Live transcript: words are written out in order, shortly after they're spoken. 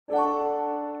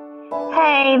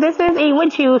Hey, this is E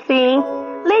with Juicy.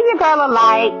 Leave your girl a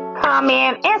like,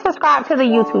 comment, and subscribe to the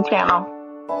YouTube channel.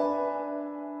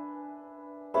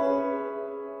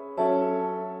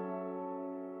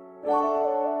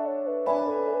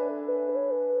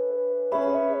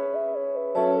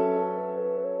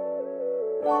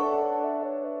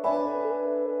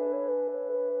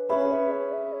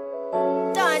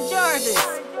 Don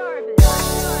Jarvis.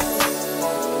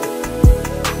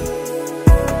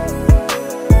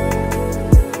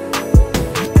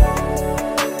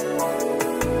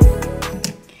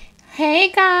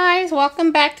 Hey guys,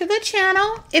 welcome back to the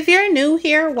channel. If you're new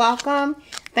here, welcome.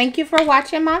 Thank you for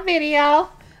watching my video.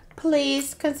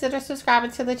 Please consider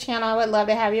subscribing to the channel. I would love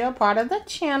to have you a part of the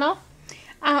channel.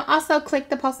 Also click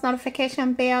the post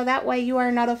notification bell. That way you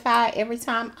are notified every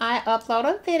time I upload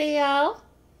a video.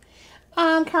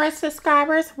 Current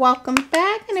subscribers, welcome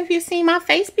back. And if you've seen my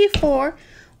face before,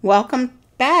 welcome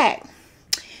back.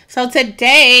 So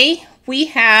today we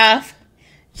have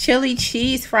chili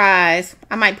cheese fries.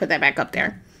 I might put that back up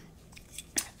there.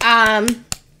 1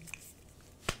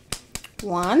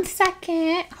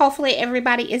 second. Hopefully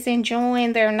everybody is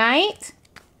enjoying their night.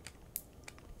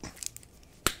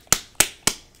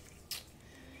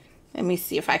 Let me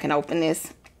see if I can open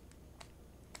this.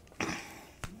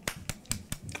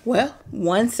 Well,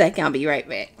 1 second. I'll be right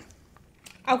back.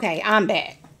 Okay, I'm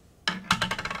back.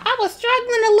 I was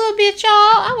struggling a little bit, y'all.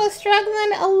 I was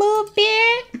struggling a little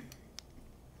bit.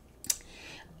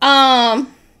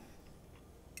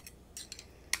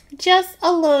 Just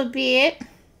a little bit.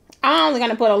 I'm only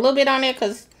gonna put a little bit on there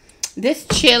because this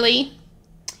chili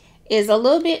is a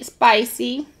little bit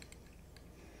spicy.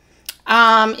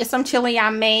 It's some chili I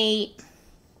made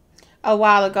a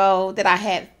while ago that I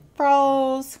had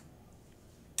froze.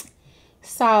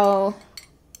 So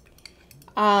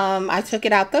I took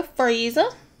it out the freezer.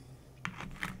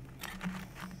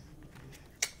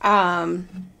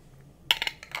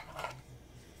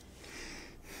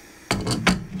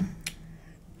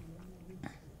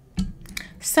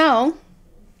 So,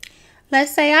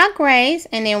 let's say our grace,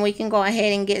 and then we can go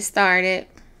ahead and get started.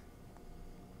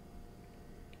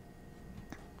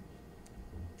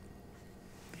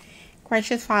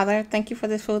 Gracious Father, thank you for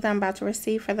this food that I'm about to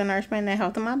receive for the nourishment and the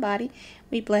health of my body.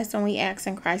 We bless and we ask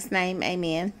in Christ's name,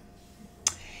 amen.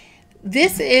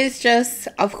 This is just,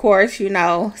 of course, you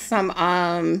know,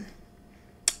 some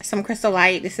Crystal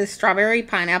Light. This is strawberry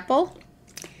pineapple.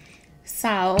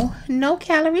 So, no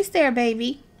calories there,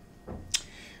 baby.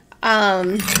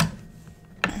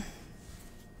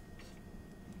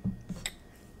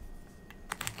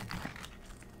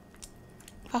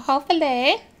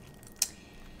 Hopefully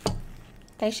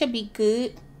they should be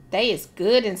good. They is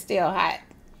good and still hot.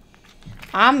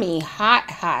 I mean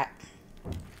hot.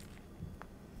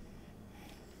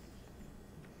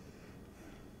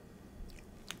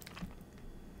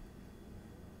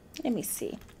 Let me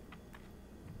see.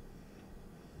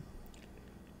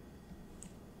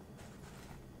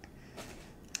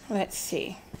 Let's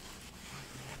see.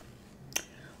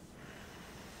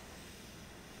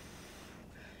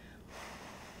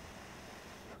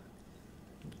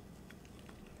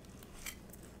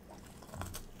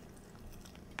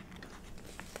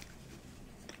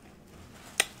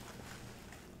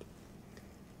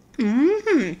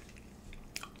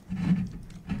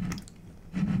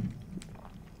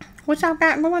 What y'all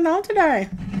got going on today?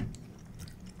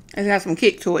 It's got some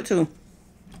kick to it too.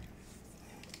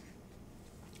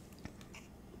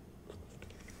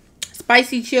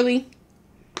 Spicy chili.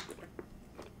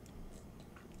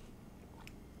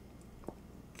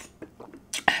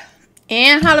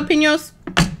 And jalapenos.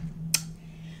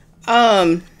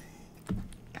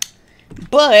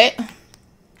 But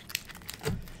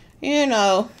you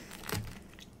know,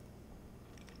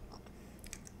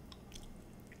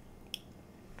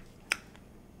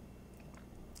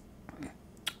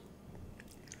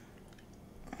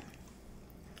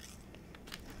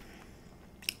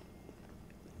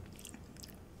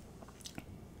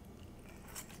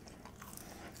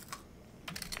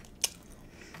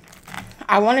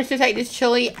 I wanted to take this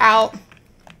chili out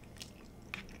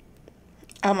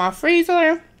of my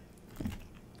freezer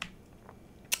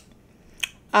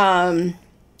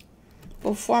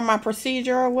before my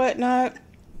procedure or whatnot,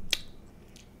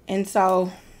 and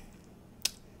so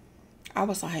I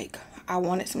was like, I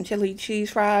wanted some chili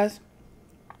cheese fries,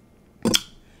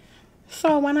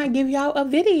 so why not give y'all a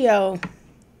video?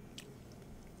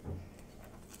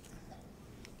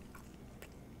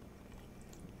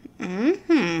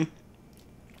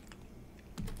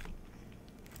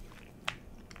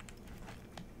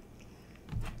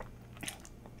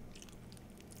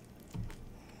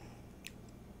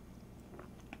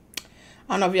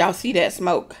 I don't know if y'all see that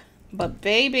smoke, but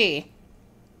baby.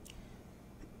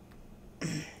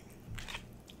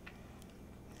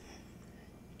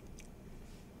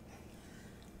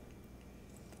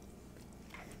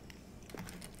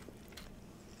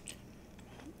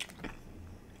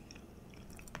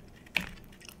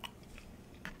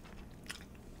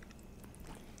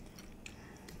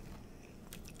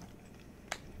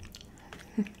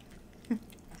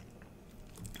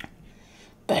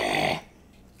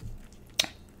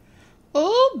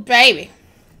 Oh, baby.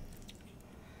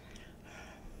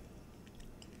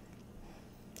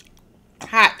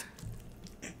 Hot.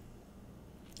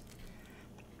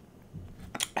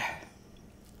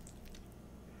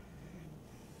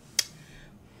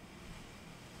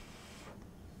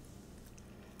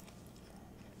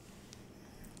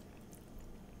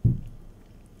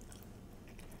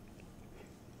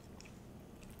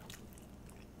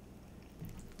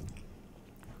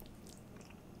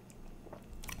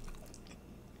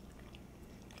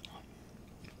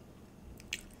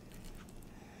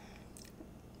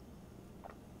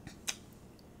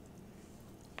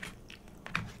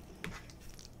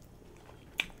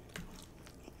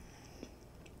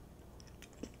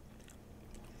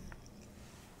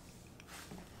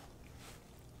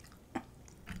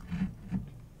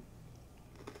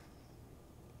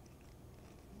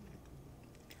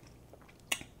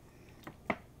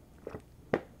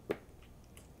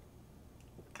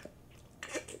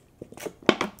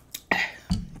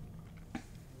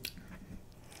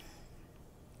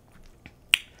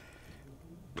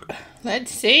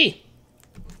 Let's see.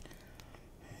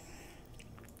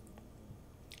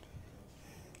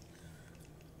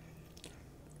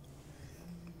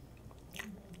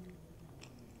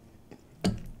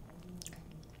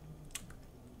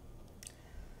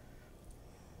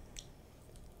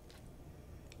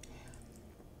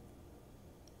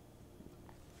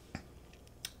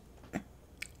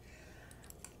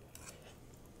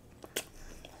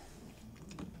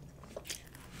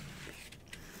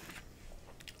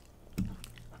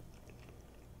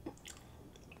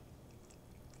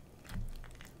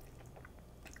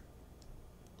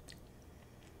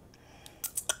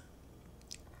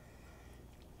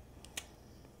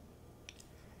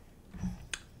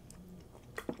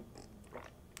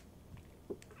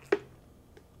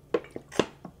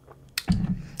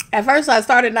 At first, I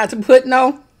started not to put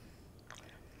no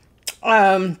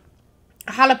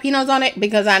jalapenos on it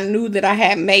because I knew that I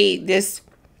had made this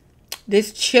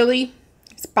chili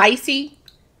spicy.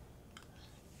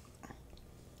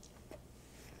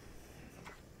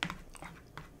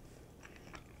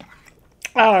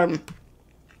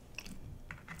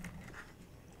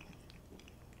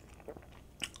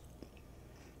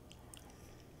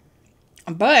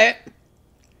 But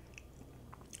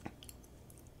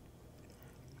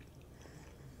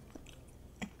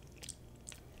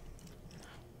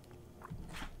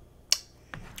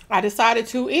I decided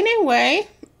to anyway.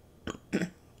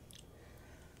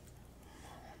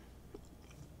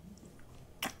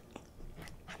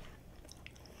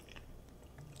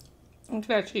 Look at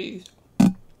that cheese.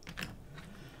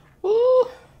 Ooh.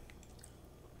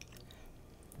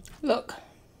 Look.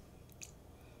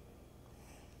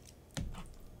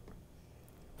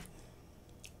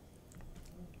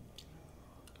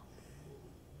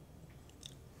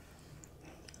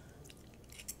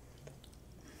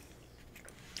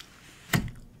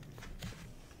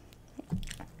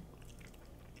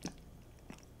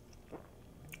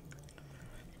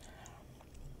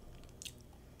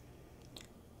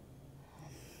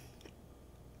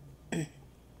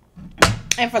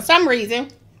 And for some reason,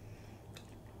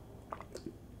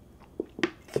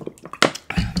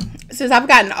 since I've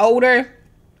gotten older,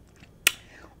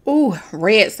 ooh,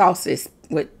 red sauces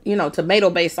with,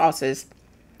 tomato-based sauces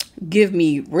give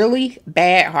me really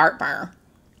bad heartburn.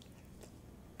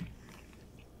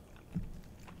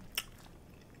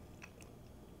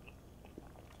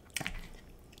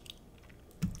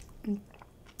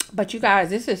 But you guys,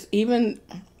 this is even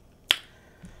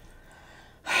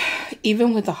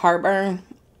with the heartburn,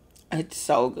 it's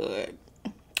so good.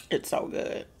 It's so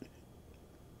good.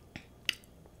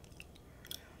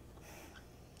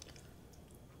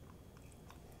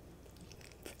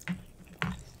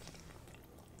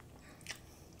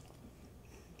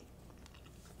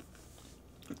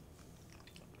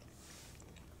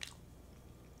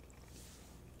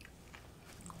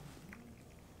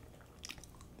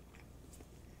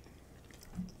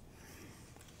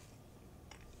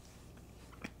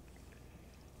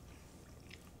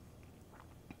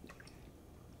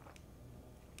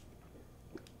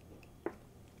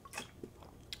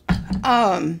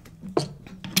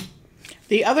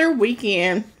 The other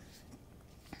weekend,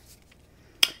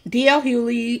 D.L.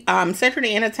 Hewley, Cedric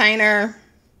the Entertainer.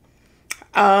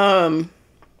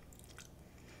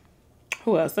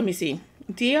 Who else? Let me see.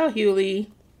 D.L. Hewley,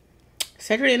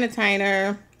 Cedric the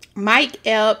Entertainer, Mike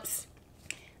Epps,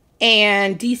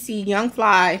 and DC Young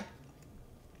Fly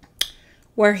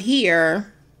were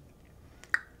here.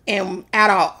 And out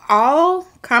of all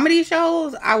comedy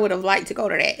shows, I would have liked to go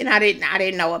to that. And I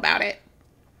didn't know about it.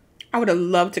 I would have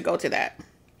loved to go to that.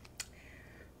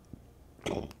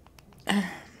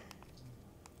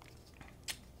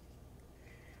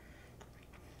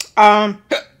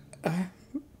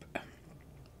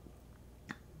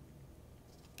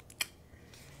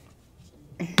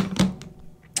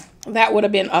 That would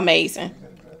have been amazing.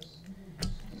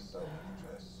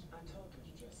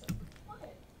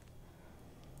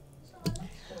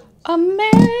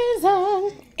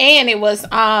 Amazing. And it was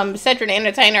Cedric the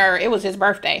Entertainer, it was his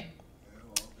birthday.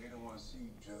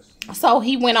 So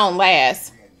he went on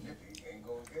last.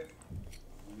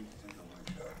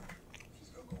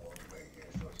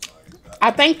 I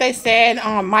think they said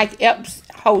Mike Epps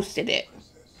hosted it.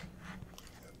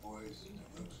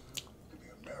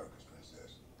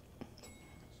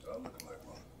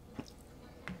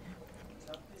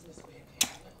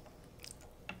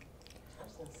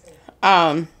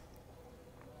 I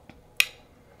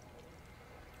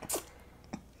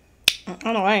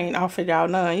don't know, I ain't offered y'all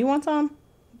none. You want some?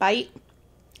 Bite?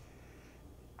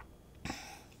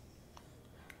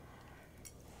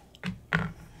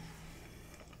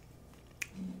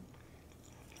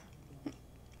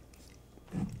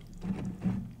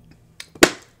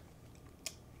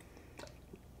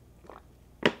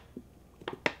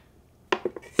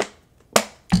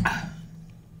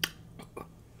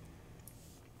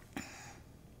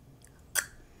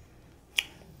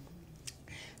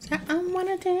 I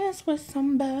wanna dance with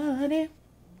somebody.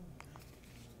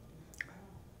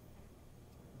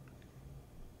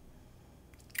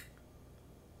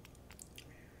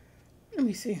 Let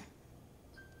me see.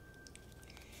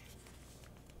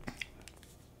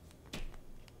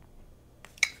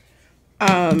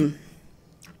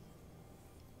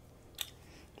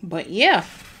 But yeah.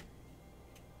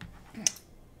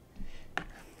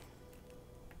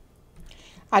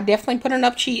 I definitely put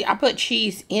enough cheese. I put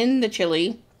cheese in the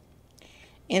chili.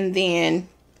 And then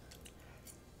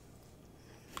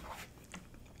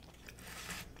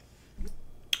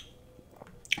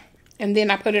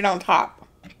I put it on top.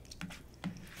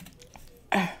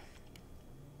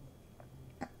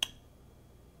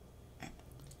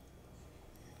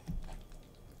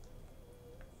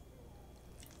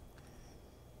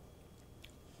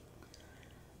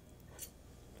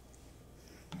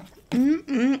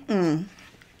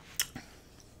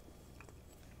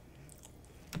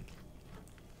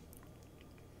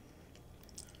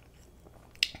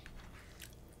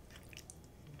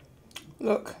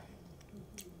 Look.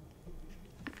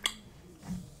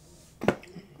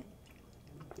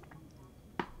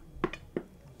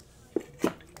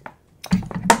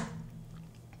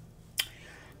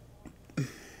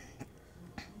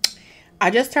 I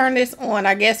just turned this on.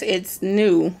 I guess it's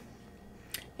new.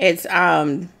 It's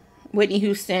Whitney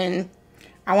Houston,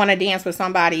 I Want to Dance with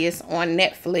Somebody. It's on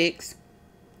Netflix.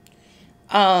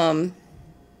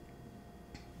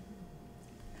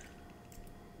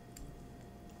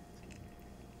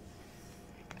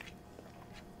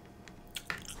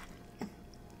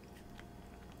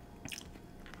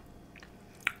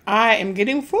 I am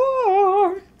getting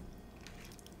full.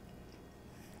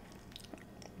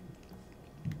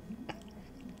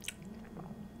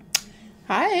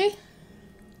 Hi.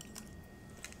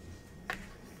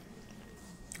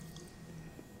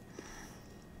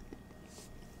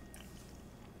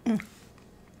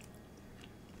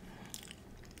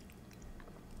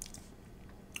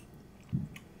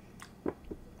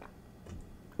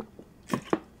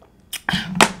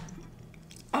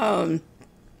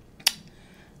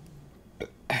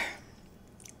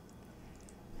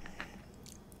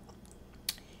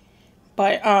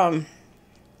 But so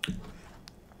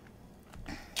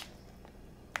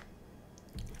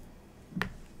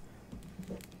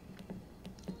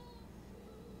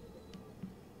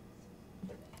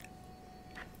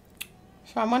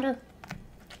I wonder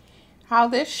how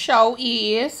this show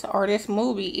is, or this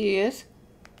movie is.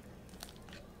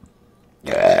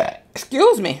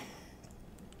 Excuse me.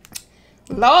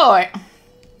 Lord.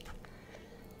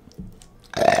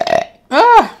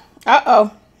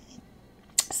 Uh-oh.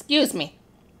 Excuse me.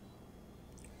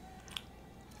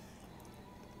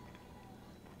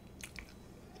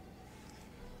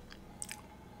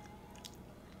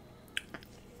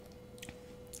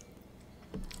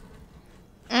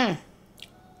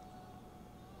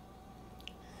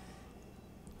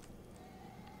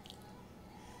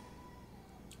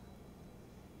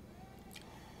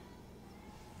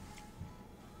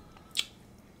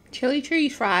 chili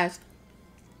cheese fries.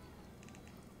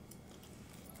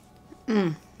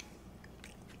 Mmm.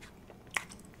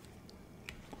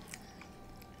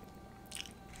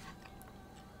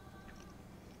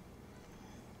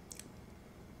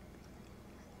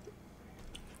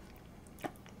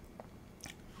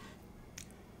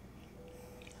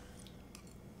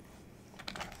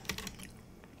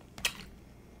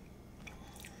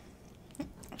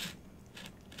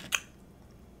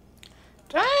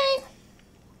 Dang.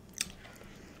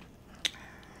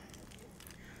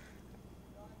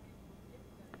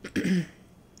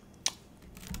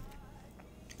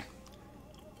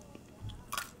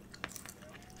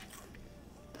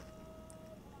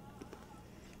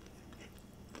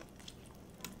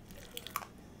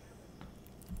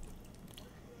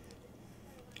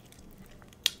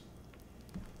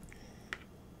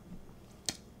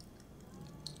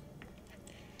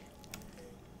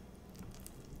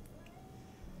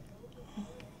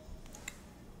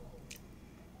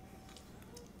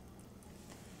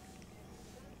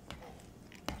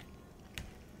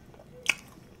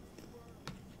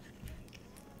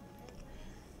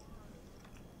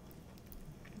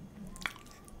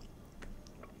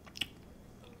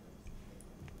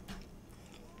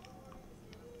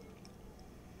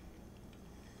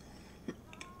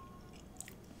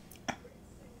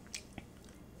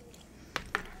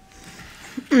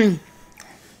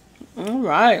 All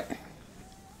right.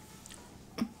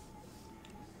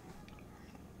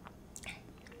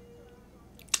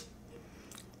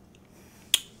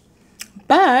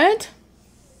 But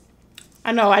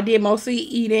I know I did mostly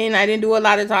eating. I didn't do a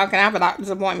lot of talking. I have a doctor's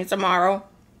appointment tomorrow.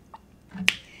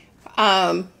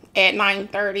 At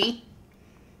 9:30.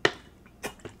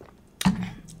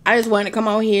 I just wanted to come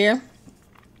on here.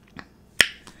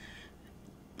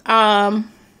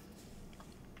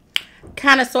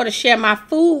 Kind of sort of share my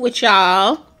food with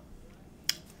y'all.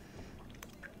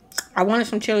 I wanted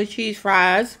some chili cheese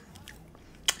fries,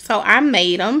 so I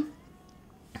made them.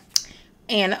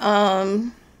 And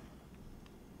I'm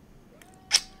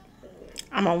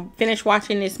gonna finish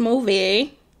watching this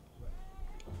movie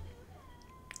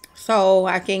so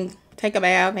I can take a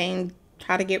bath and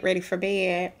try to get ready for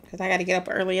bed, because I got to get up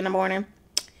early in the morning.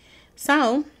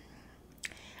 So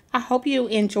I hope you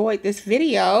enjoyed this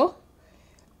video.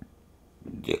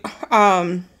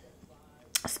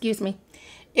 Excuse me.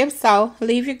 If so,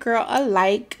 leave your girl a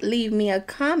like, leave me a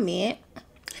comment,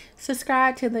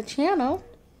 subscribe to the channel,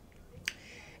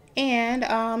 and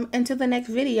until the next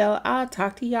video, I'll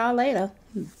talk to y'all later.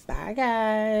 Bye,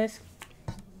 guys.